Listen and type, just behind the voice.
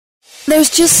There's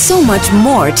just so much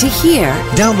more to hear.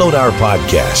 Download our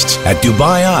podcasts at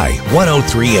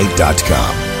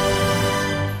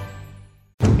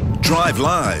DubaiI1038.com. Drive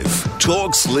Live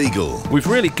Talks Legal. We've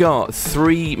really got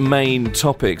three main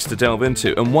topics to delve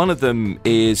into, and one of them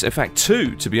is, in fact,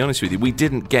 two, to be honest with you, we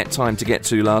didn't get time to get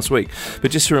to last week.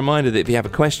 But just a reminder that if you have a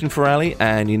question for Ali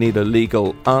and you need a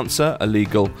legal answer, a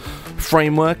legal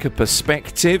framework, a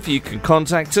perspective, you can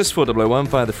contact us 4001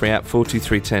 via the free app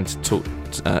 42310 to talk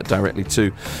directly to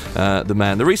the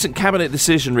man. The recent cabinet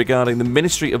decision regarding the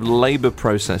Ministry of Labour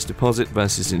process, deposit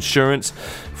versus insurance,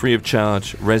 free of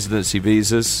charge residency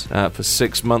visas for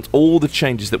 6 months, all the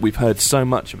changes that we've heard so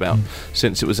much about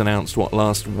since it was announced,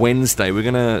 last Wednesday. We're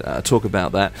going to talk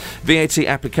about that. VAT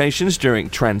applications during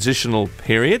transitional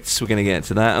periods, we're going to get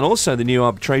to that, and also the new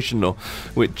arbitration law,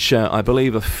 which I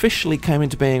believe officially came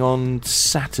into being on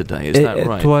Saturday. Is that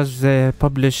right? It was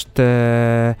published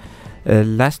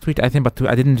last week, I think, but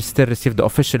I didn't still receive the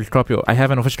official copy. I have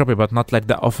an official copy, but not like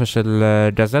the official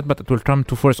Gazette, but it will come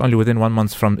to force only within 1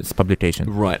 month from its publication.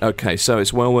 Right, okay, so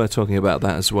it's well worth talking about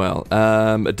that as well.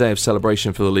 A day of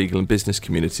celebration for the legal and business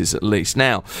communities at least.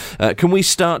 Now, can we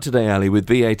start today, Ali, with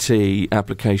VAT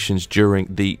applications during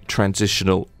the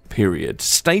transitional period?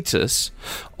 Status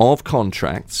of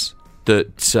contracts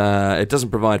that it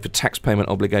doesn't provide for tax payment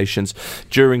obligations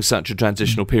during such a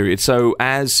transitional period. So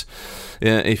as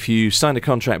if you signed a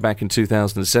contract back in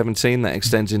 2017, that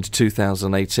extends into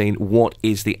 2018, what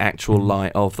is the actual lie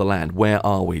of the land? Where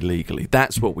are we legally?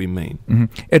 That's what we mean.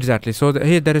 Exactly. So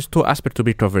here there is two aspects to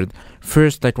be covered.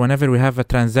 First, like whenever we have a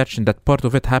transaction that part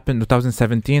of it happened in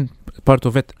 2017, part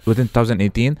of it within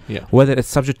 2018, whether it's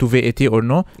subject to VAT or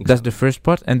no, that's the first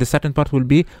part. And the second part will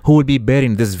be who will be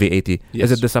bearing this VAT.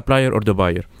 Is it the supplier or the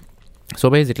buyer? So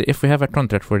basically, if we have a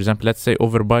contract, for example, let's say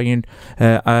overbuying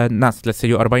let's say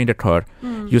you are buying a car.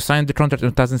 You signed the contract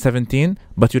in 2017,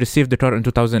 but you received the car in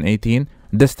 2018.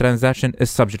 This transaction is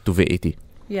subject to VAT.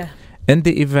 Yeah. In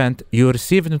the event you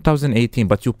receive in 2018,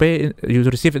 but you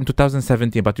receive in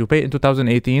 2017, but you pay in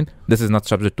 2018, this is not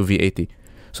subject to VAT.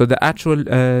 So the actual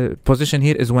position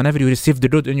here is whenever you receive the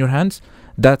good in your hands,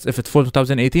 that's if it falls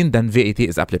 2018, then VAT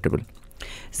is applicable.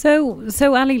 So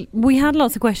Ali, we had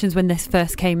lots of questions when this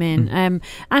first came in, and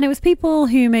it was people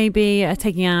who maybe are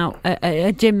taking out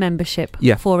a gym membership,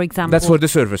 for example. That's for the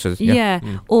services.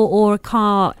 Or a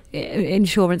car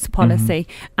insurance policy,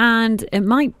 and it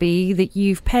might be that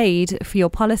you've paid for your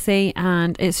policy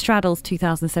and it straddles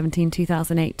 2017,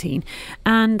 2018,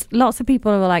 and lots of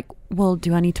people are like, well,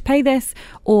 do I need to pay this,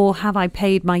 or have I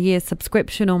paid my year's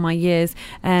subscription or my year's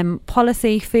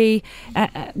policy fee?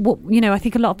 I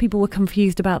think a lot of people were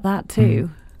confused about that too.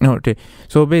 Okay,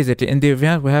 so basically in the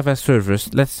event we have a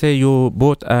service, let's say you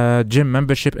bought a gym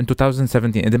membership in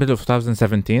 2017, in the middle of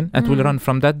 2017, and will run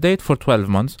from that date for 12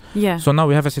 months. So now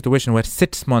we have a situation where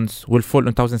 6 months will fall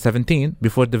in 2017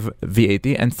 before the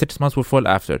VAT, and 6 months will fall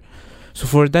after. So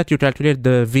for that, you calculate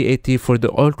the VAT for the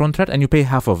old contract and you pay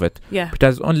half of it.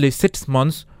 Because only 6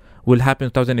 months will happen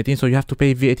in 2018, so you have to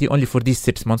pay VAT only for these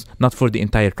 6 months, not for the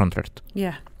entire contract.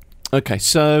 Okay,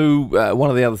 so one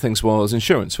of the other things was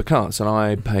insurance for cars, and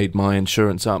I paid my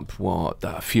insurance up,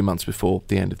 a few months before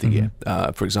the end of the year,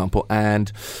 for example,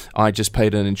 and I just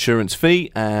paid an insurance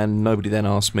fee, and nobody then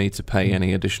asked me to pay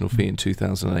any additional fee in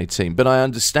 2018. But I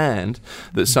understand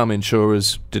that some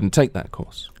insurers didn't take that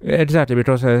course. Exactly,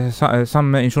 because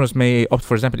some insurers may opt,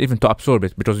 for example, even to absorb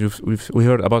it, because we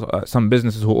heard about some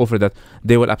businesses who offer that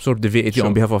they will absorb the VAT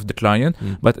on behalf of the client.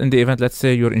 But in the event, let's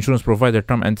say your insurance provider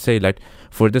come and say, like,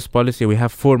 for this policy, we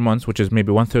have 4 months, which is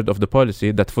maybe 1/3 of the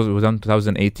policy that was done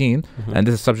 2018, and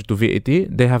this is subject to VAT.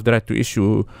 They have the right to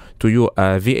issue to you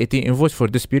a VAT invoice for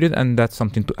this period, and that's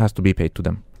something has to be paid to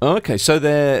them. Okay, so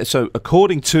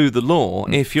according to the law,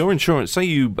 if your insurance, say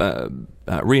you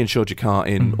reinsured your car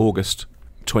in August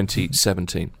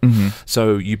 2017,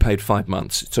 so you paid 5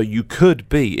 months, so you could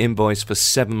be invoiced for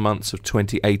 7 months of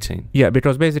 2018.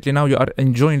 Because basically now you are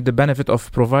enjoying the benefit of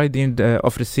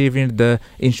receiving the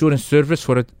insurance service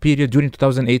for a period during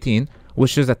 2018,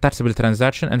 which is a taxable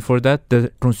transaction, and for that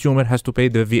the consumer has to pay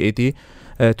the VAT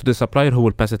to the supplier, who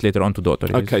will pass it later on to the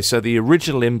authorities. Okay, so the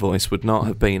original invoice would not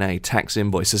have been a tax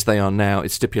invoice as they are now.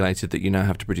 It's stipulated that you now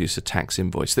have to produce a tax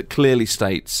invoice that clearly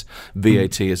states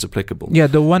VAT is applicable.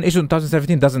 The one issued in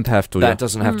 2017 doesn't have to. That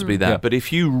doesn't have to be that. But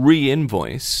if you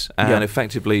re-invoice and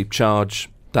effectively charge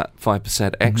that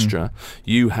 5% extra,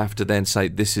 you have to then say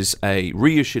this is a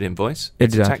reissued invoice.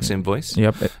 It's a tax invoice.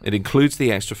 Yep. It includes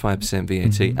the extra 5%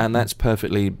 VAT, and that's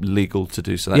perfectly legal to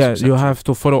do so. That's you have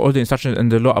to follow all the instructions in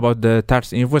the law about the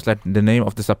tax invoice, like the name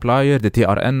of the supplier, the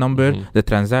TRN number, the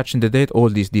transaction, the date, all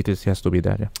these details has to be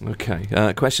there. Yeah.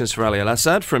 Okay. Questions for Ali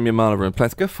Al-Assad from Yamala and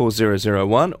Plethka,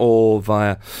 4001, or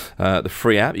via the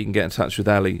free app. You can get in touch with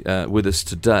Ali with us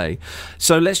today.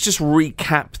 So let's just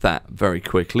recap that very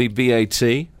quickly.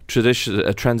 VAT.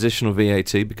 Transitional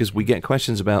VAT, because we get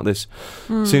questions about this.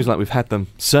 Seems like we've had them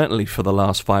certainly for the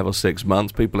last 5 or 6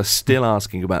 months. People are still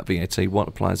asking about VAT, what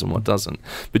applies and what doesn't.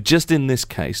 But just in this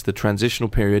case, the transitional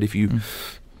period, if you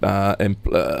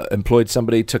employed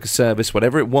somebody, took a service,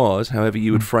 whatever it was, however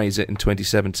you would phrase it in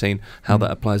 2017, how that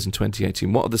applies in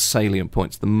 2018. What are the salient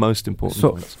points, the most important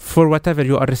points? For whatever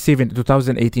you are receiving in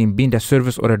 2018, being a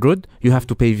service or a good, you have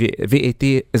to pay VAT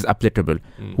is applicable.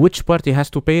 Which party has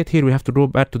to pay it? Here we have to go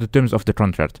back to the terms of the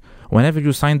contract. Whenever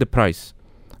you sign the contract,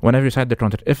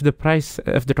 if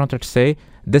the contract say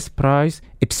this price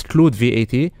exclude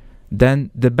VAT,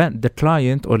 then the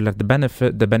client or like the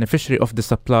beneficiary of the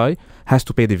supply has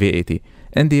to pay the VAT.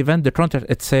 In the event the contract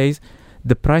it says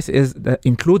the price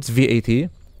includes VAT,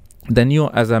 then you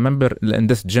as a member in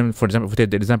this gym, for example, if we take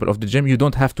the example of the gym, you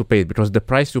don't have to pay it, because the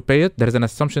price you pay it, there is an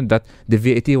assumption that the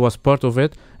VAT was part of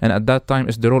it, and at that time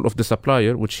it's the role of the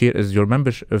supplier, which here is your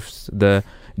membership, the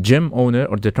gym owner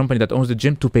or the company that owns the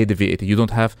gym, to pay the VAT. You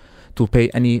don't have to pay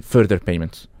any further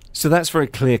payments. So that's very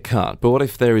clear cut, but what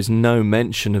if there is no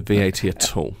mention of VAT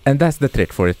at all? And that's the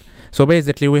trick for it. So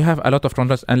basically we have a lot of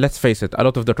contracts, and let's face it, a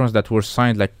lot of the contracts that were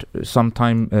signed like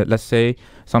sometime, let's say,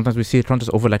 sometimes we see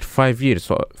contracts over like 5 years.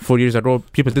 So 4 years ago,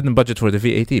 people didn't budget for the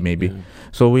VAT maybe. Yeah.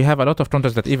 So we have a lot of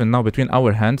contracts that even now between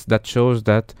our hands that shows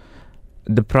that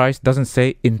the price doesn't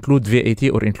say include VAT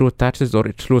or include taxes or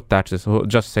exclude taxes. So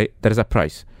just say there is a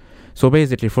price. So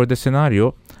basically for the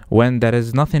scenario, when there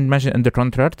is nothing mentioned in the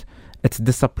contract, it's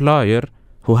the supplier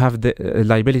who have the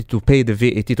liability to pay the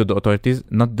VAT to the authorities,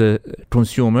 not the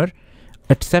consumer,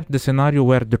 except the scenario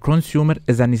where the consumer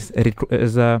is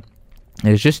a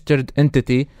registered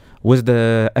entity with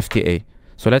the FTA.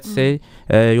 So let's say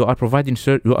you are providing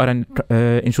you are an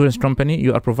insurance company,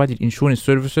 you are providing insurance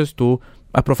services to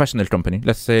a professional company.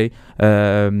 Let's say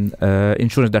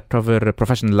insurance that cover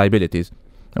professional liabilities.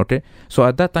 Okay, so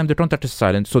at that time the contract is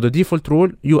silent. So the default rule,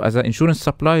 you as an insurance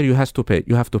supplier, you have to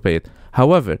pay it.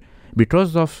 However,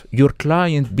 because of your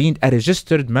client being a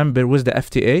registered member with the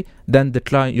FTA, then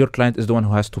your client is the one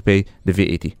who has to pay the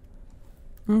VAT.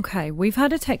 Okay, we've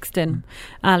had a text in,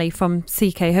 Ali, from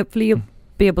CK. Hopefully you'll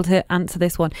be able to answer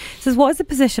this one. It says, what is the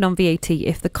position on VAT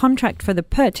if the contract for the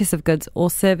purchase of goods or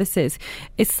services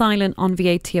is silent on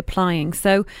VAT applying?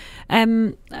 So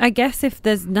I guess if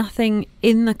there's nothing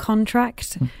in the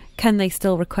contract, can they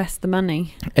still request the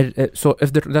money? So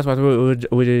if that's what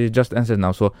we just answered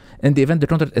now. So in the event the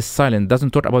contract is silent, doesn't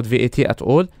talk about VAT at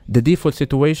all, the default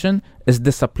situation is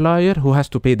the supplier who has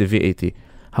to pay the VAT.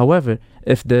 However,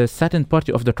 if the second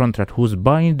party of the contract who's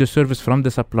buying the service from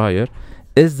the supplier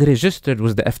is registered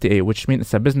with the FTA, which means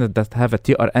it's a business that have a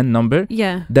TRN number,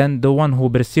 then the one who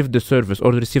received the service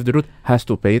or received the route has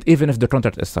to pay it, even if the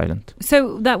contract is silent.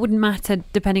 So that wouldn't matter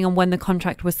depending on when the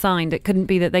contract was signed. It couldn't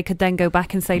be that they could then go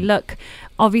back and say, look,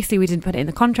 obviously we didn't put it in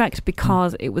the contract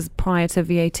because it was prior to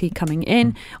VAT coming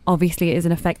in. Obviously it is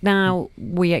in effect now.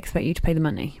 We expect you to pay the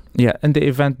money. Yeah, in the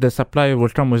event the supplier will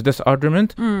come with this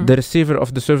argument, the receiver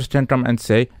of the service can come and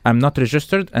say, I'm not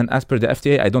registered, and as per the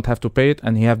FTA, I don't have to pay it,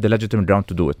 and he have the legitimate ground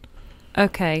to do it.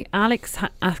 Okay, Alex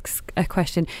asks a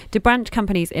question. Do branch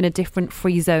companies in a different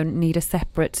free zone need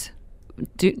separate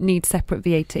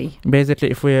VAT?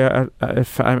 Basically, if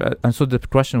I answer the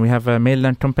question, we have a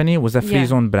mainland company with a free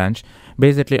zone branch.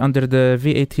 Basically, under the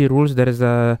VAT rules, there is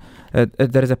a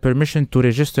permission to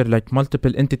register like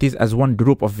multiple entities as one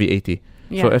group of VAT.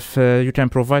 So if you can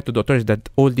provide to the authorities that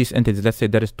all these entities, let's say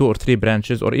there is 2 or 3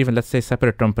 branches, or even let's say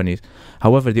separate companies,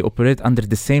 however they operate under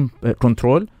the same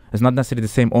control, it's not necessarily the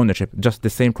same ownership, just the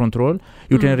same control,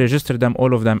 you can register them,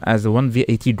 all of them, as one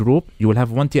VAT group. You will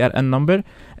have one TRN number,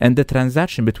 and the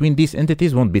transaction between these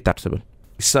entities won't be taxable.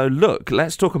 So look,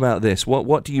 let's talk about this.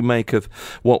 What do you make of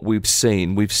what we've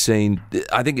seen? We've seen,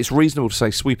 I think it's reasonable to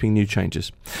say, sweeping new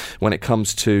changes when it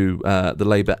comes to the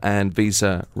labour and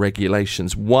visa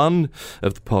regulations. One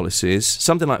of the policies,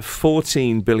 something like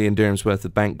 14 billion dirhams worth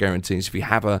of bank guarantees. If you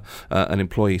have an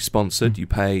employee sponsored, you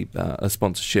pay a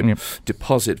sponsorship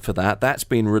deposit for that. That's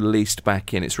been released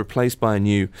back in. It's replaced by a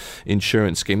new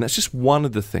insurance scheme. That's just one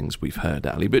of the things we've heard,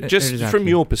 Ali. But just from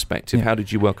your perspective, how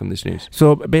did you welcome this news?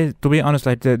 So to be honest,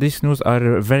 like these news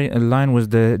are very in line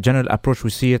with the general approach we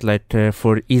see it like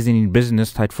for easing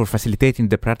business, like for facilitating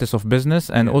the practice of business,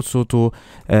 and also to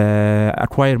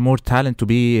acquire more talent to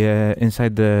be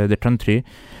inside the country.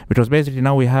 Because basically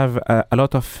now we have a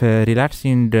lot of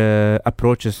relaxing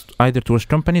approaches either towards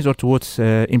companies or towards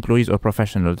employees or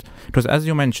professionals. Because as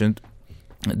you mentioned,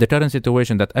 the current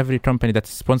situation that every company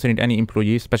that's sponsoring any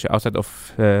employee, especially outside of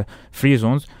free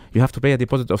zones, you have to pay a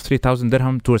deposit of 3,000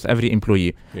 dirham towards every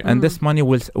employee. And this money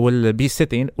will be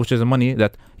sitting, which is a money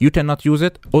that you cannot use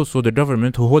it. Also, the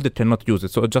government who hold it cannot use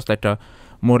it. So it's just like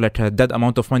more like a dead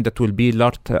amount of money that will be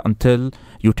locked until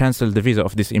you cancel the visa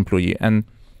of this employee. And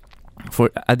for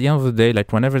at the end of the day,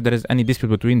 like whenever there is any dispute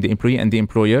between the employee and the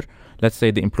employer, let's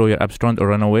say the employer abscond or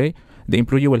run away, the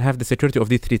employee will have the security of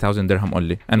the 3,000 dirham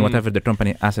only, and whatever the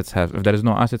company assets have. If there is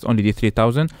no assets, only the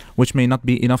 3,000, which may not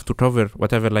be enough to cover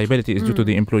whatever liability is due to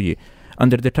the employee.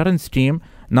 Under the current scheme,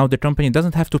 now the company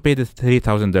doesn't have to pay the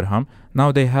 3,000 dirham.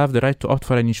 Now they have the right to opt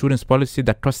for an insurance policy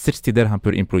that costs 60 dirham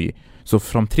per employee. So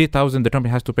from 3,000 the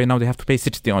company has to pay, now they have to pay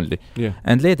 60 only.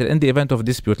 And later, in the event of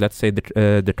dispute, let's say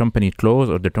the company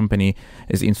closed or the company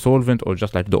is insolvent or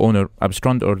just like the owner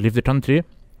abscond or leave the country,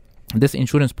 this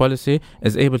insurance policy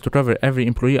is able to cover every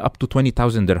employee up to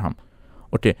 20,000 dirham.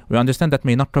 Okay, we understand that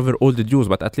may not cover all the dues,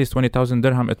 but at least 20,000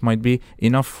 dirham, it might be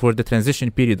enough for the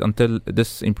transition period until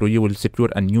this employee will secure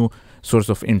a new source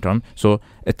of income. So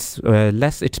it's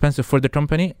less expensive for the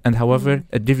company, and however,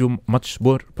 it gives you much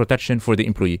more protection for the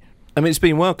employee. I mean, it's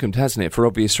been welcomed, hasn't it, for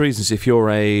obvious reasons. If you're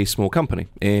a small company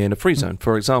in a free zone,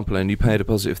 for example, and you pay a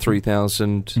deposit of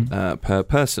 3,000 per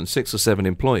person, 6 or 7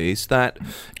 employees, that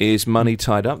is money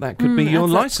tied up. That could be your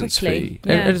license fee.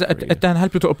 It can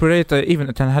help you to operate, even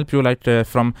it can help you like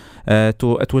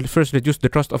it will first reduce the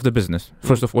cost of the business.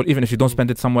 First of all, even if you don't spend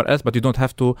it somewhere else, but you don't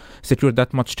have to secure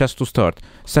that much cash to start.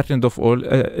 Second of all,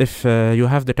 if you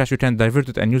have the cash, you can divert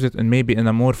it and use it maybe in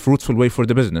a more fruitful way for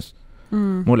the business.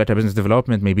 More like a business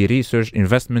development, maybe research,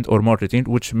 investment, or marketing,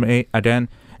 which may again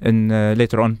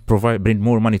later on bring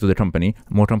more money to the company,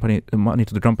 more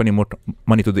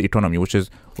money to the economy, which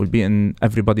will be in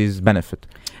everybody's benefit.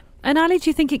 And Ali, do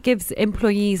you think it gives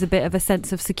employees a bit of a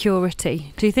sense of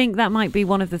security? Do you think that might be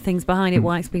one of the things behind it,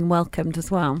 why it's being welcomed as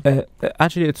well?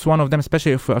 Actually, it's one of them,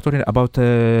 especially if we're talking about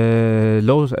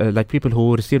low, like people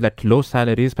who receive like low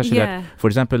salaries, especially like, for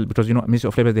example, because Ministry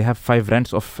of Labour, they have 5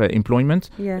 ranks of employment.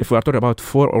 If we are talking about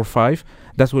 4 or 5,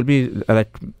 that will be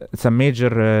it's a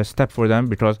major step for them,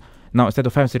 because now instead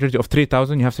of having security of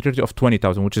 3,000, you have security of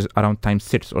 20,000, which is around times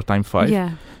 6 or times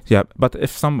 5. But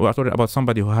if we are talking about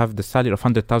somebody who have the salary of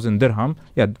 100,000 dirham,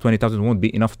 20,000 won't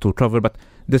be enough to cover, but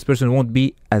this person won't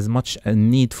be as much a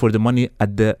need for the money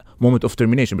at the moment of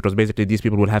termination, because basically these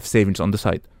people will have savings on the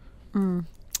side.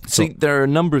 See, there are a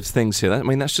number of things here. I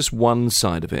mean, that's just one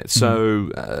side of it. So,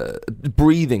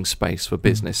 breathing space for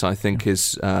business, I think,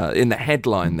 is in the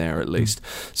headline there at least.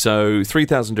 So,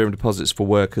 3,000 dirham deposits for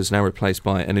workers now replaced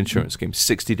by an insurance scheme,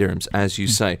 60 dirhams, as you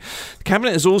say. The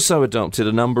Cabinet has also adopted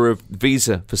a number of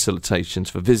visa facilitations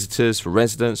for visitors, for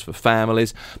residents, for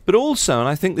families, but also, and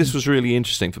I think this was really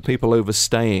interesting, for people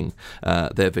overstaying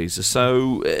their visa.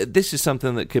 So, this is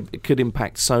something that could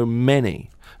impact so many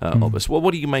of us. Well,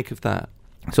 what do you make of that?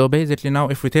 So basically now,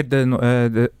 if we take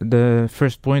the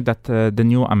first point, that the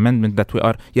new amendment that we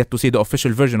are yet to see the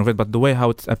official version of it, but the way how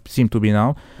it seems to be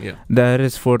now, there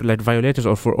is for like violators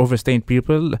or for overstaying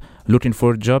people looking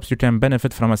for jobs, you can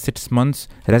benefit from a 6 months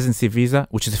residency visa,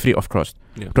 which is free of cost.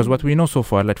 Because what we know so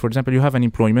far, like for example, you have an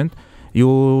employment,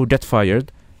 you get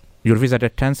fired, your visa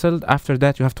gets cancelled. After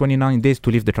that, you have 29 days to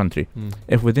leave the country.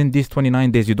 If within these 29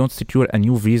 days you don't secure a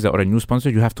new visa or a new sponsor,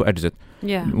 you have to exit.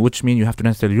 Which means you have to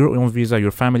cancel your own visa,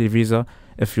 your family visa.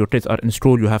 If your kids are in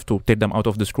school, you have to take them out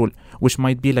of the school, which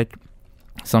might be like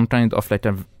some kind of like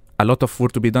a lot of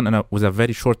work to be done with a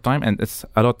very short time, and it's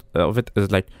a lot of it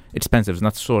is like expensive. It's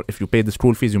not sure if you pay the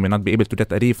school fees, you may not be able to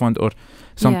get a refund or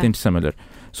something similar.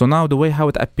 So now the way how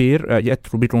it appear, yet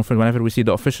to be confirmed whenever we see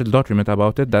the official document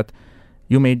about it, that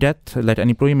you may get, like an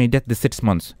employee may get the 6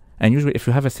 months. And usually if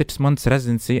you have a 6 months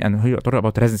residency, and here you're talking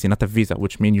about residency, not a visa,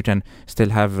 which means you can still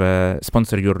have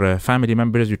sponsor your family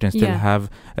members, you can still have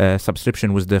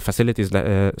subscription with the facilities,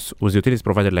 with utilities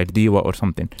provider like DIWA or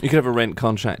something. You can have a rent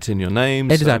contract in your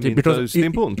name. Exactly, because those are the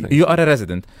important things. You are a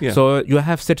resident. So you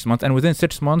have 6 months, and within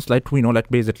 6 months, like we know, like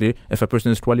basically if a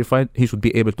person is qualified, he should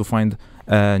be able to find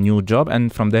a new job,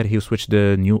 and from there he'll switch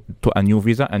to a new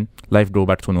visa, and life go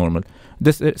back to normal.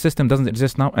 This system doesn't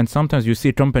exist now, and sometimes you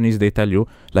see companies, they tell you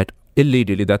like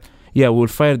illegally that we'll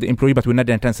fire the employee, but we're not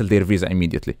going to cancel their visa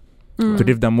immediately to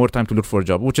give them more time to look for a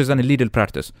job, which is an illegal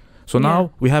practice. So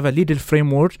now we have a legal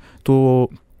framework to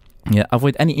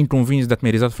avoid any inconvenience that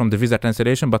may result from the visa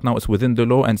cancellation, but now it's within the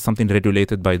law and something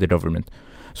regulated by the government.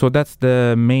 So that's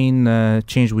the main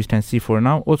change we can see for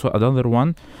now. Also, another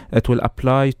one, it will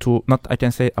apply to, not I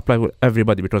can say apply with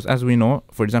everybody, because as we know,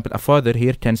 for example, a father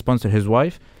here can sponsor his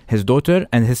wife, his daughter,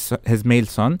 and his male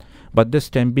son, but this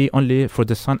can be only for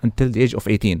the son until the age of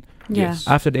 18. Yes.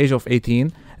 After the age of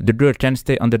 18, the girl can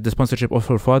stay under the sponsorship of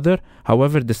her father.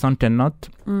 However, the son cannot.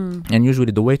 And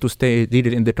usually the way to stay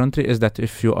legally in the country is that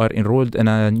if you are enrolled in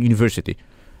a university,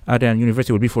 Arian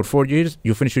University will be for 4 years.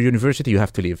 You finish your university, you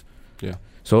have to leave. Yeah.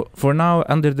 So for now,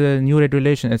 under the new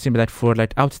regulation, it seems that for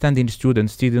like outstanding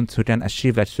students who can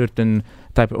achieve like certain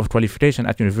type of qualification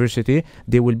at university,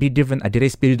 they will be given a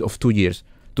grace period of 2 years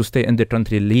to stay in the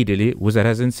country legally with a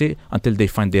residency until they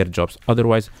find their jobs.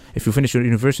 Otherwise, if you finish your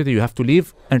university, you have to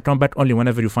leave and come back only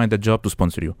whenever you find a job to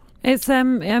sponsor you. It's I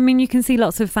mean, you can see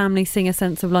lots of families seeing a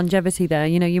sense of longevity there.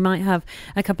 You know, you might have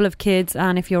a couple of kids,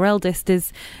 and if your eldest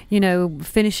is, you know,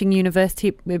 finishing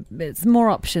university, it's more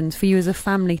options for you as a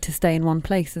family to stay in one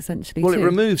place, essentially. Well, too. it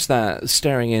removes that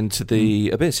staring into the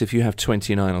abyss. If you have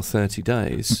 29 or 30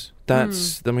 days,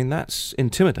 that's I mean, that's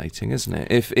intimidating, isn't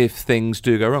it? If things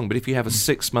do go wrong. But if you have a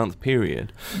 6-month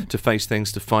period to face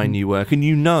things, to find new work, and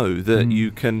you know that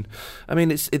you can, I mean,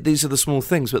 these are the small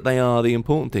things, but they are the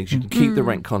important things. You can keep the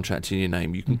rent contract in your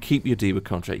name. You can keep your DEWA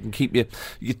contract. You can keep your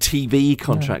TV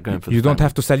contract going for the You don't family.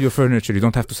 have to sell your furniture. You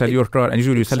don't have to sell your car. And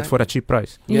usually you sell it for a cheap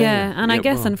price. And I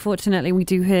guess, unfortunately, we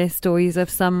do hear stories of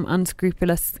some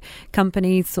unscrupulous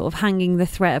companies sort of hanging the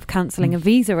threat of cancelling a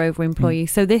visa over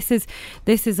employees. So this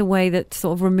is a way that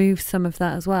sort of removes some of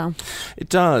that as well. It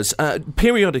does.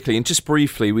 Periodically, and just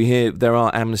briefly, we hear there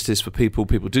are amnesties for people.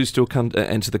 People do still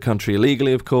enter the country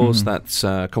illegally, of course. That's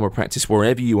common practice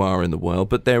wherever you are in the world.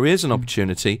 But there is an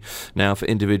opportunity now for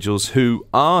individuals who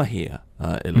are here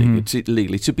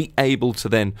illegally to be able to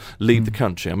then leave the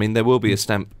country. I mean, there will be a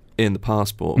stamp in the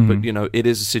passport, but, you know, it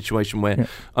is a situation where,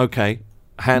 okay,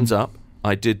 hands up,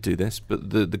 I did do this,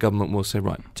 but the government will say,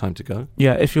 right, time to go.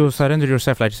 Yeah, if you surrender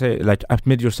yourself, like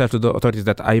admit yourself to the authorities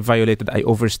that I violated, I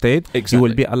overstayed, you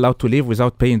will be allowed to leave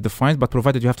without paying the fines, but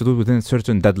provided you have to do it within a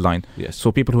certain deadline. Yes.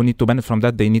 So people who need to benefit from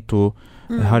that, they need to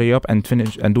hurry up and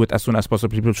finish and do it as soon as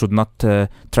possible. People should not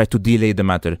try to delay the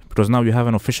matter, because now you have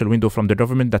an official window from the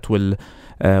government that will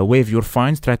waive your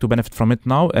fines. Try to benefit from it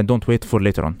now and don't wait for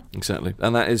later on. Exactly.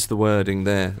 And that is the wording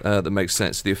there that makes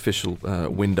sense, the official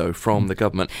window from the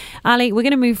government. Ali, we're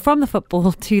going to move from the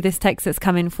football to this text that's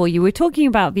come in for you. We're talking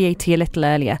about VAT a little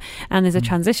earlier, and there's a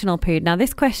transitional period. Now,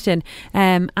 this question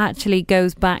actually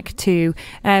goes back to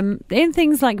in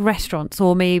things like restaurants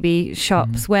or maybe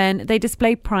shops when they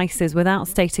display prices without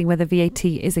stating whether VAT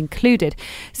is included.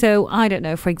 So, I don't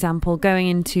know, for example, going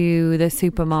into the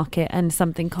supermarket and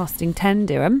something costing 10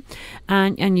 dirham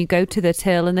and you go to the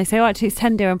till and they say, oh, actually it's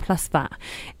 10 dirham plus VAT.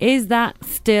 Is that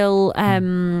still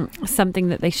something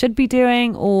that they should be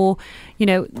doing? Or, you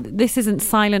know, this isn't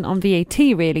silent on VAT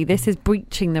really, this is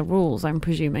breaching the rules, I'm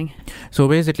presuming. So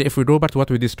basically, if we go back to what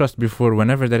we discussed before,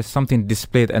 whenever there is something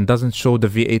displayed and doesn't show the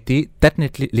VAT,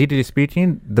 technically, legally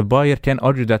speaking, the buyer can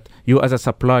argue that you as a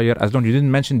supplier, as long as you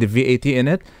didn't mention the VAT in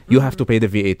it, you have to pay the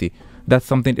VAT. That's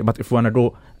something, but if we want to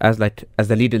go as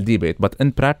a legal debate, but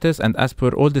in practice and as per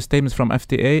all the statements from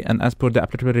FTA and as per the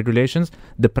applicable regulations,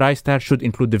 the price tag should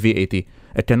include the VAT.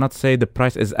 It cannot say the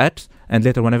price is X and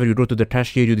later whenever you go to the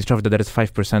cashier you discover that there is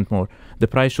 5% more. The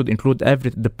price should include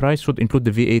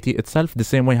the VAT itself, the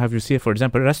same way have you see, for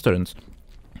example, restaurants.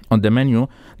 On the menu,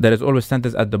 there is always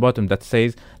sentence at the bottom that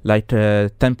says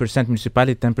 10%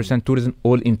 municipality, 10% tourism,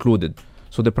 all included.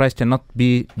 So the price cannot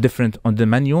be different on the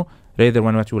menu rather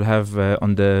than what you will have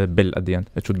on the bill at the end.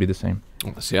 It should be the same.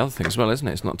 Well, that's the other thing as well, isn't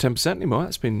it? It's not 10% anymore.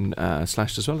 That's been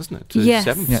slashed as well, isn't it? To yes.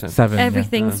 7%. Yeah, 7.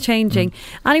 Everything's changing.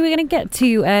 Ali, we're going to get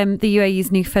to the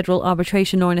UAE's new federal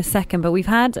arbitration law in a second, but we've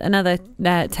had another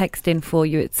text in for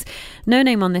you. It's no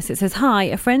name on this. It says, hi,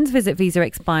 a friend's visit visa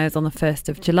expires on the 1st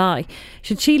of July.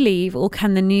 Should she leave, or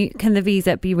can the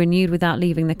visa be renewed without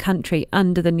leaving the country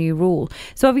under the new rule?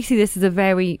 So obviously this is a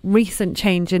very recent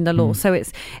change in the law, so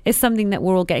it's something that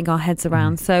we're all getting our heads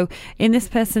around. So in this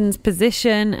person's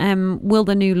position, will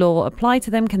the new law apply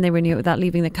to them? Can they renew it without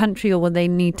leaving the country, or will they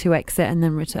need to exit and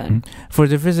then return? For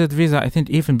the visit visa, I think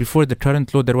even before the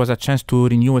current law, there was a chance to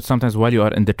renew it sometimes while you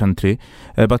are in the country.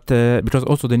 But because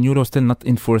also the new law is still not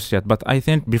enforced yet. But I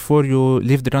think before you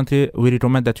leave the country, we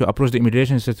recommend that you approach the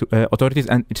immigration authorities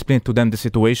and explain to them the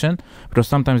situation, because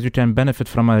sometimes you can benefit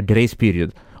from a grace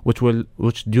period, which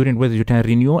during which you can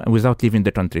renew without leaving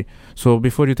the country. So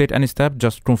before you take any step,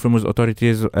 just confirm with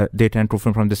authorities. They can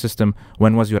confirm from the system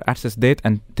when was your access date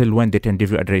and till when they can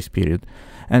give you a grace period.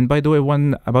 And by the way,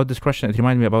 one about this question, it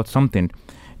reminded me about something.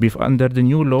 Under the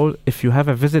new law, if you have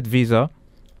a visit visa,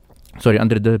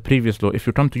 under the previous law, if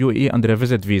you come to UAE under a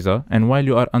visit visa, and while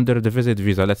you are under the visit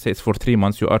visa, let's say it's for 3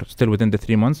 months, you are still within the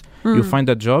 3 months, you find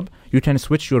a job, you can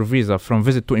switch your visa from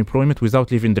visit to employment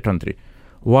without leaving the country.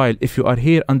 While if you are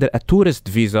here under a tourist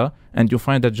visa and you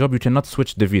find a job, you cannot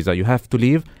switch the visa. You have to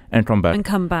leave and come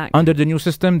back. Under the new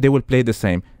system, they will play the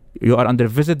same. You are under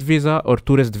visit visa or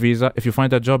tourist visa. If you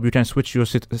find a job, you can switch your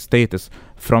status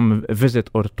from visit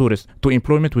or tourist to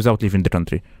employment without leaving the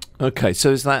country. Okay,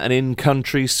 so is that an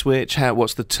in-country switch?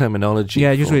 What's the terminology?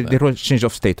 Yeah, usually there was change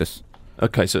of status.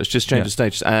 Okay, so it's just change of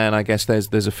status, and I guess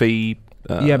there's a fee.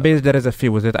 Basically there is a fee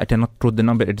with it. I cannot quote the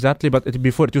number exactly, but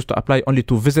before it used to apply only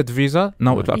to visit visa.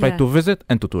 Now it will apply to visit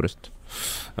and to tourist.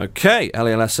 Okay,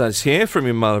 Ali Al-Assad is here from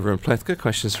Yamala and Plethka.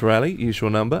 Questions for Ali, usual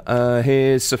number.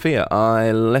 Here's Sophia.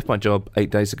 I left my job 8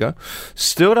 days ago.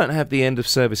 Still don't have the end of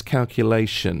service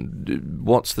calculation.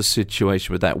 What's the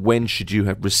situation with that? When should you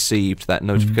have received that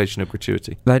notification of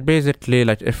gratuity? Basically,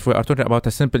 if we are talking about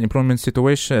a simple employment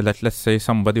situation, let's say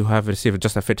somebody who have received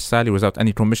just a fixed salary without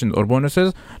any commission or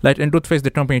bonuses, in good faith,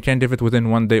 the company can give it within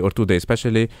 1 day or 2 days,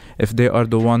 especially if they are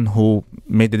the one who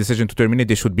made the decision to terminate,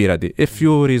 they should be ready. If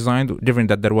you resigned, given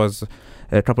that there was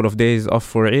a couple of days off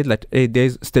for Eid, 8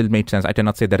 days still made sense. I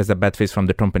cannot say there is a bad face from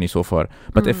the company so far.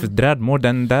 But if it dragged more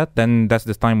than that, then that's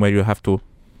the time where you have to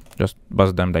just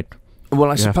buzz them. Well,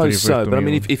 I suppose so. But I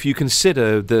mean, if you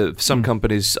consider some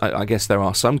companies, I guess there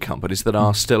are some companies that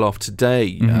are still off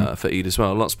today for Eid as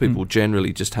well. Lots of people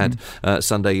generally just had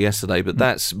Sunday yesterday, but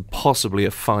that's possibly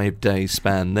a 5-day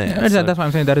span there. Yeah, that's what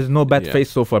I'm saying. There is no bad face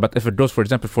so far. But if it goes, for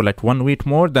example, for 1 week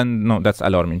more, then no, that's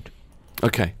alarming.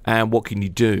 Okay, and what can you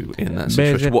do in that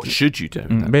situation? What should you do?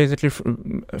 Basically,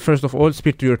 first of all,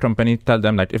 speak to your company. Tell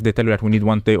them if they tell you that we need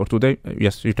 1 day or 2 days,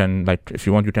 yes, you can. If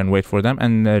you want, you can wait for them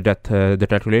and get the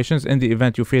calculations. In the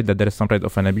event you feel that there is some type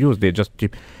of an abuse, they just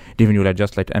keep giving you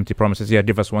just empty promises. Yeah,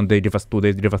 give us 1 day, give us 2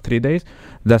 days, give us 3 days.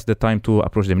 That's the time to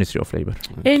approach the Ministry of Labour.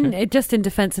 Okay. In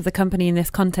defence of the company in this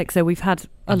context, so we've had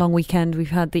a long weekend, we've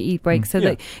had the Eid break, so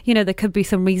that there could be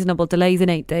some reasonable delays in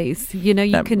 8 days. You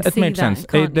can it see made that. Sense.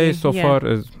 8 days so far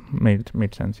is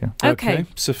made sense. Yeah. Okay,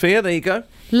 Sophia, there you go.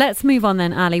 Let's move on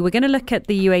then, Ali. We're going to look at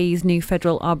the UAE's new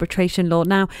federal arbitration law.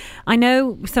 Now, I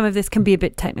know some of this can be a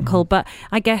bit technical, but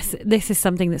I guess this is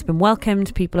something that's been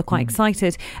welcomed. People are quite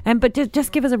excited. But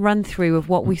just give us a run through of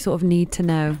what we sort of need to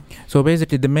know. So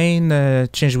basically, the main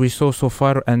change we saw so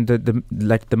far, and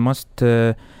the most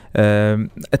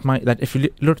it might if you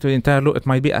look to the entire law, it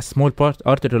might be a small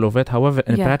article of it. However,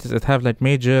 in practice, it have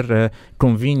major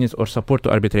convenience or support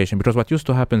to arbitration. Because what used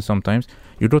to happen sometimes,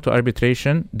 you go to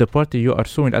arbitration, the party you are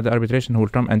suing at the arbitration will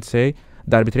come and say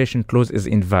the arbitration clause is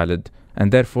invalid,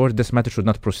 and therefore this matter should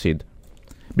not proceed.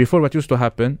 Before, what used to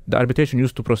happen, the arbitration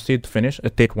used to proceed, finish,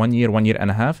 it take 1 year, 1 year and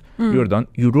a half, you're done.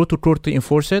 You go to court to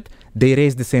enforce it, they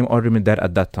raise the same argument there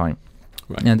at that time.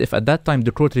 Right. And if at that time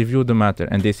the court review the matter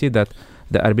and they see that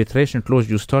the arbitration clause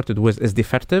you started with is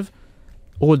defective,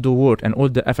 all the work and all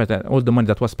the effort and all the money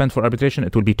that was spent for arbitration,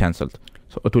 it will be cancelled.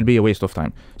 So it will be a waste of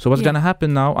time. So what's going to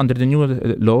happen now under the new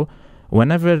law,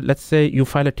 whenever, let's say, you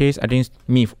file a case against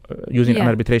me using an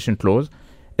arbitration clause,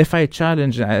 if I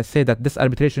challenge and I say that this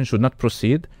arbitration should not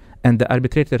proceed, and the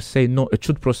arbitrators say no, it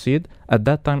should proceed, at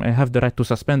that time I have the right to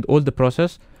suspend all the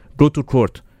process, go to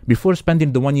court before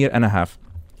spending the 1 year and a half.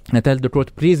 And I tell the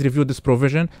court, please review this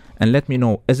provision and let me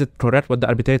know, is it correct what the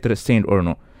arbitrator is saying or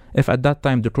no? If at that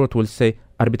time the court will say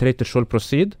arbitrator shall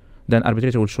proceed, then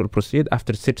arbitrator shall proceed.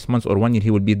 After 6 months or 1 year,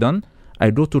 he will be done. I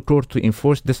go to court to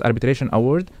enforce this arbitration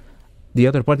award. The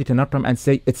other party cannot come and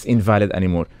say it's invalid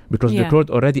anymore because the court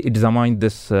already examined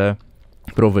this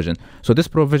provision. So this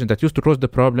provision that used to cause the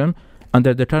problem,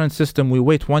 under the current system, we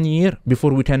wait 1 year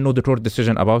before we can know the court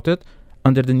decision about it.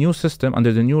 Under the new system,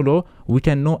 under the new law, we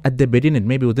can know at the beginning,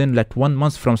 maybe within 1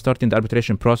 month from starting the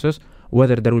arbitration process,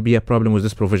 whether there will be a problem with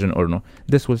this provision or no.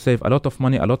 This will save a lot of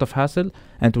money, a lot of hassle,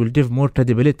 and will give more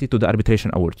credibility to the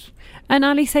arbitration awards. And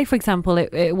Ali, say for example,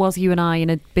 it was you and I in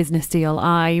a business deal.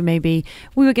 We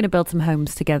were going to build some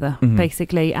homes together,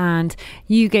 basically, and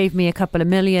you gave me a couple of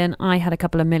million, I had a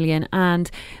couple of million,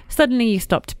 and suddenly you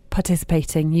stopped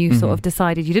participating. You sort of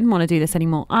decided you didn't want to do this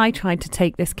anymore. I tried to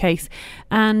take this case,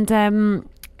 and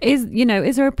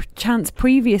is there a chance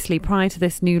previously, prior to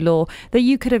this new law, that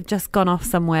you could have just gone off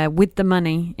somewhere with the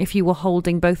money if you were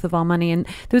holding both of our money, and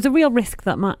there was a real risk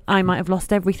that I might have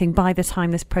lost everything by the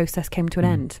time this process came to an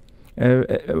end?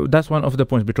 That's one of the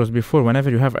points, because before,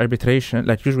 whenever you have arbitration,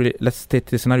 usually, let's take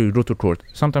the scenario, you go to court.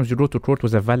 Sometimes you go to court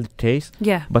with a valid case,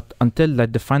 but until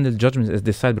the final judgment is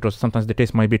decided, because sometimes the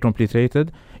case might be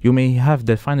completed, you may have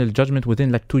the final judgment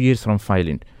within 2 years from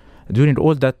filing. During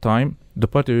all that time, the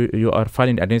party you are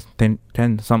filing against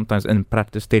can sometimes in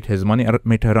practice take his money or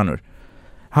make a runner.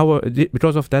 However,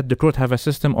 because of that, the court have a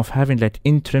system of having like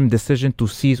interim decision to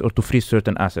seize or to freeze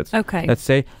certain assets. Okay. Let's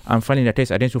say I'm filing a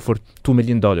case against you for $2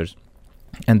 million.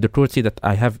 And the court see that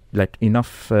I have like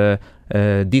enough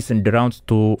decent grounds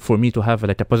for me to have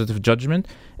like a positive judgment.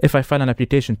 If I file an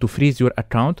application to freeze your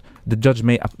account, the judge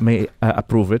may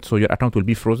approve it, so your account will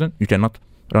be frozen. You cannot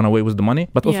run away with the money,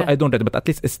 but also I don't, but at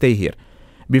least stay here.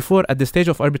 Before, at the stage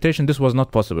of arbitration, this was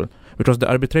not possible because the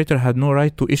arbitrator had no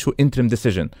right to issue interim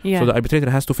decision. Yeah. So the arbitrator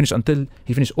has to finish until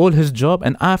he finishes all his job,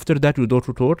 and after that you go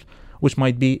to court, which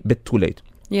might be a bit too late.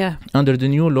 Yeah. Under the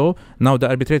new law, now the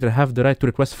arbitrator have the right to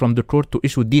request from the court to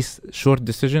issue these short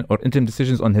decision or interim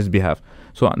decisions on his behalf.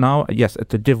 So now, yes,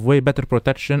 it will give way better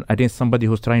protection against somebody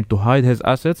who's trying to hide his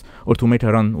assets or to make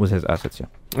a run with his assets.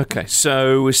 Yeah. Okay,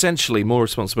 so essentially more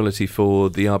responsibility for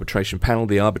the arbitration panel,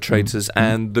 the arbitrators,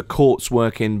 and the courts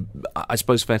working, I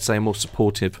suppose fair to say, a more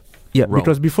supportive role.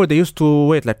 Because before they used to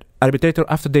wait, like arbitrator,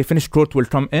 after they finish court will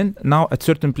come in. Now at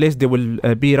certain place they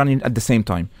will be running at the same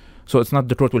time. So it's not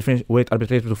the court will wait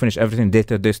arbitrator to finish everything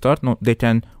data they start. No, they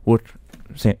can work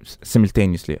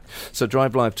simultaneously. So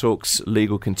Drive Live Talks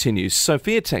Legal continues.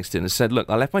 Sophia texted in and said, look,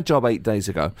 I left my job 8 days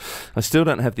ago. I still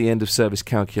don't have the end of service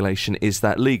calculation. Is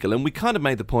that legal? And we kind of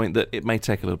made the point that it may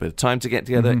take a little bit of time to get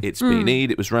together. It's been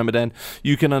Eid, it was Ramadan.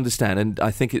 You can understand, and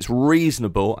I think it's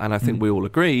reasonable, and I think we all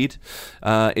agreed,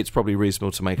 it's probably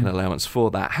reasonable to make an allowance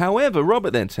for that. However,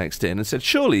 Robert then texted in and said,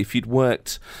 surely if you'd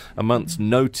worked a month's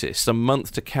notice, a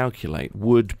month to calculate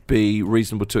would be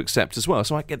reasonable to accept as well.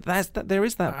 So I get that there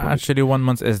is that point. Actually, 1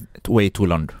 month is way too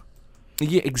long.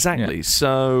 Yeah, exactly. Yeah.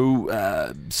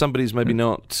 So somebody's maybe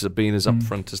not being as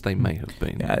upfront as they may have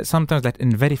been. Yeah, sometimes, like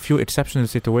in very few exceptional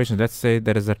situations, let's say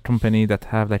there is a company that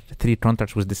have like 3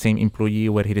 contracts with the same employee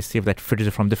where he received like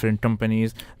fridges from different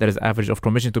companies. There is average of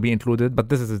commission to be included, but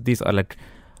these are like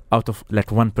out of like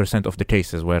 1% of the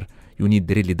cases where you need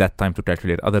really that time to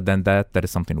calculate. Other than that, there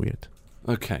is something weird.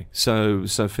 Okay, so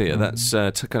Sophia, that's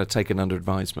kind of taken under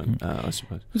advisement, I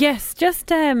suppose. Yes,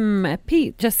 just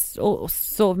Pete just sort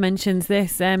of mentions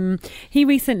this. He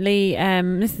recently,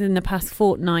 this is in the past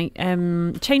fortnight,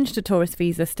 changed a tourist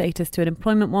visa status to an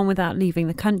employment one without leaving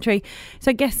the country. So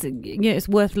I guess it's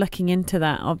worth looking into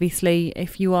that. Obviously,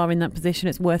 if you are in that position,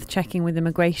 it's worth checking with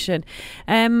immigration.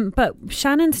 But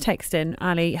Shannon's texting,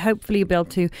 Ali. Hopefully you'll be able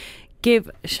to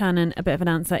give Shannon a bit of an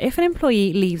answer. If an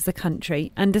employee leaves the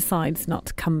country and decides not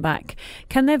to come back,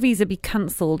 can their visa be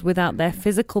cancelled without their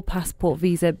physical passport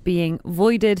visa being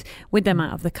voided with them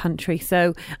out of the country?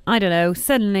 So, I don't know,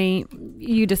 suddenly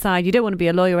you decide you don't want to be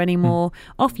a lawyer anymore,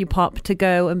 off you pop to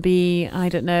go and be, I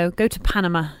don't know, go to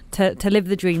Panama to live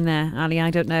the dream there, Ali,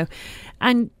 I don't know.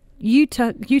 And you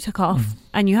took off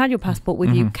and you had your passport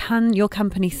with you. Can your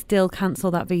company still cancel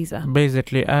that visa?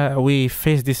 Basically, we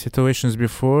faced these situations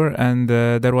before, and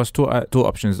there was two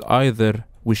options. Either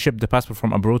we ship the passport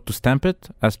from abroad to stamp it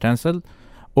as cancelled,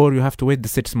 or you have to wait the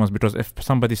 6 months, because if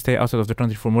somebody stay outside of the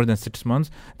country for more than 6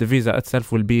 months, the visa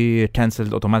itself will be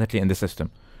cancelled automatically in the system.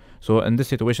 So in this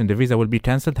situation, the visa will be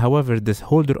cancelled. However, this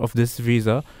holder of this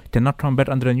visa cannot come back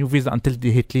under a new visa until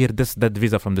he clear that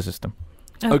visa from the system.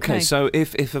 Okay, so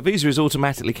if a visa is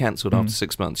automatically cancelled after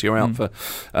 6 months, you're out for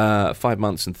 5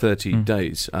 months and 30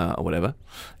 days or whatever,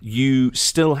 you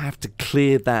still have to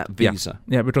clear that visa.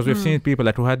 Yeah, because we've seen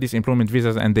people who had these employment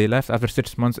visas and they left after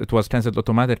 6 months, it was cancelled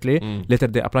automatically. Later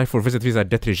they apply for visit visa,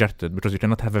 get rejected because you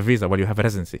cannot have a visa while you have a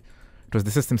residency, because the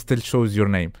system still shows your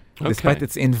name. Despite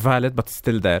it's invalid, but it's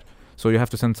still there. So you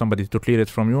have to send somebody to clear it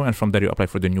from you, and from there you apply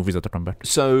for the new visa to come back.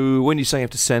 So when you say you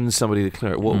have to send somebody to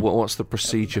clear it, what's the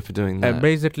procedure for doing that?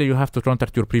 Basically, you have to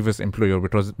contact your previous employer,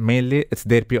 because mainly it's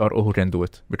their PRO who can do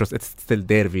it, because it's still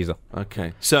their visa.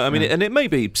 Okay. So, I mean, and it may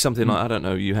be something like, I don't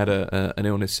know, you had an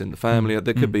illness in the family.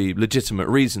 There could be legitimate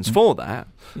reasons for that,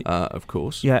 of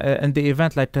course. Yeah, in the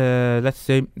event, like, let's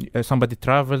say somebody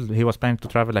traveled, he was planning to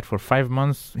travel like for 5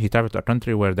 months, he traveled to a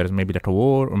country where there's maybe like a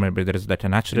war, or maybe there is like a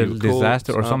natural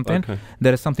disaster or something. Okay.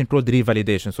 There is something called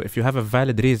revalidation. So if you have a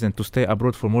valid reason to stay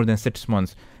abroad for more than 6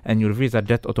 months and your visa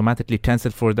gets automatically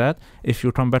cancelled for that, if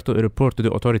you come back to a report to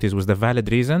the authorities with the valid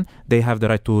reason, they have the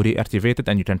right to reactivate it,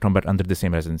 and you can come back under the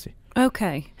same residency.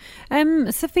 Okay.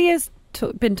 Sophia's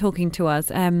been talking to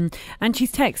us, and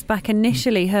she's texted back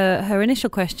initially. Her initial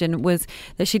question was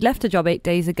that she'd left her job 8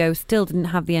 days ago, still didn't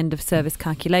have the end of service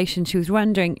calculation. She was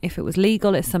wondering if it was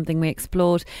legal. It's something we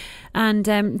explored,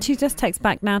 And she just texts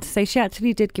back now to say she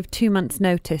actually did give 2 months'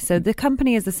 notice. So the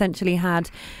company has essentially had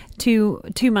two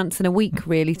months and a week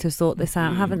really to sort this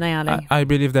out, haven't they, Ali? I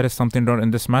believe there is something wrong in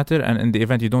this matter, and in the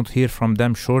event you don't hear from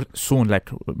them soon,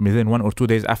 like within 1 or 2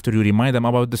 days after you remind them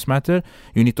about this matter,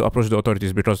 you need to approach the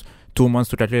authorities, because 2 months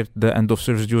to calculate the end of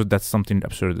service dues, that's something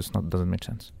absurd. Doesn't make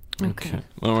sense. Okay.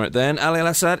 All right then. Ali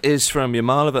Al-Assad is from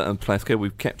Yamalova and Plethka.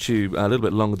 We've kept you a little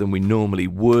bit longer than we normally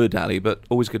would, Ali, but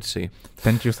always good to see you.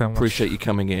 Thank you so much. Appreciate you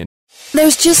coming in.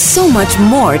 There's just so much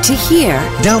more to hear.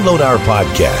 Download our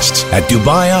podcasts at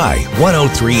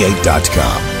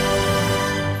DubaiEye1038.com.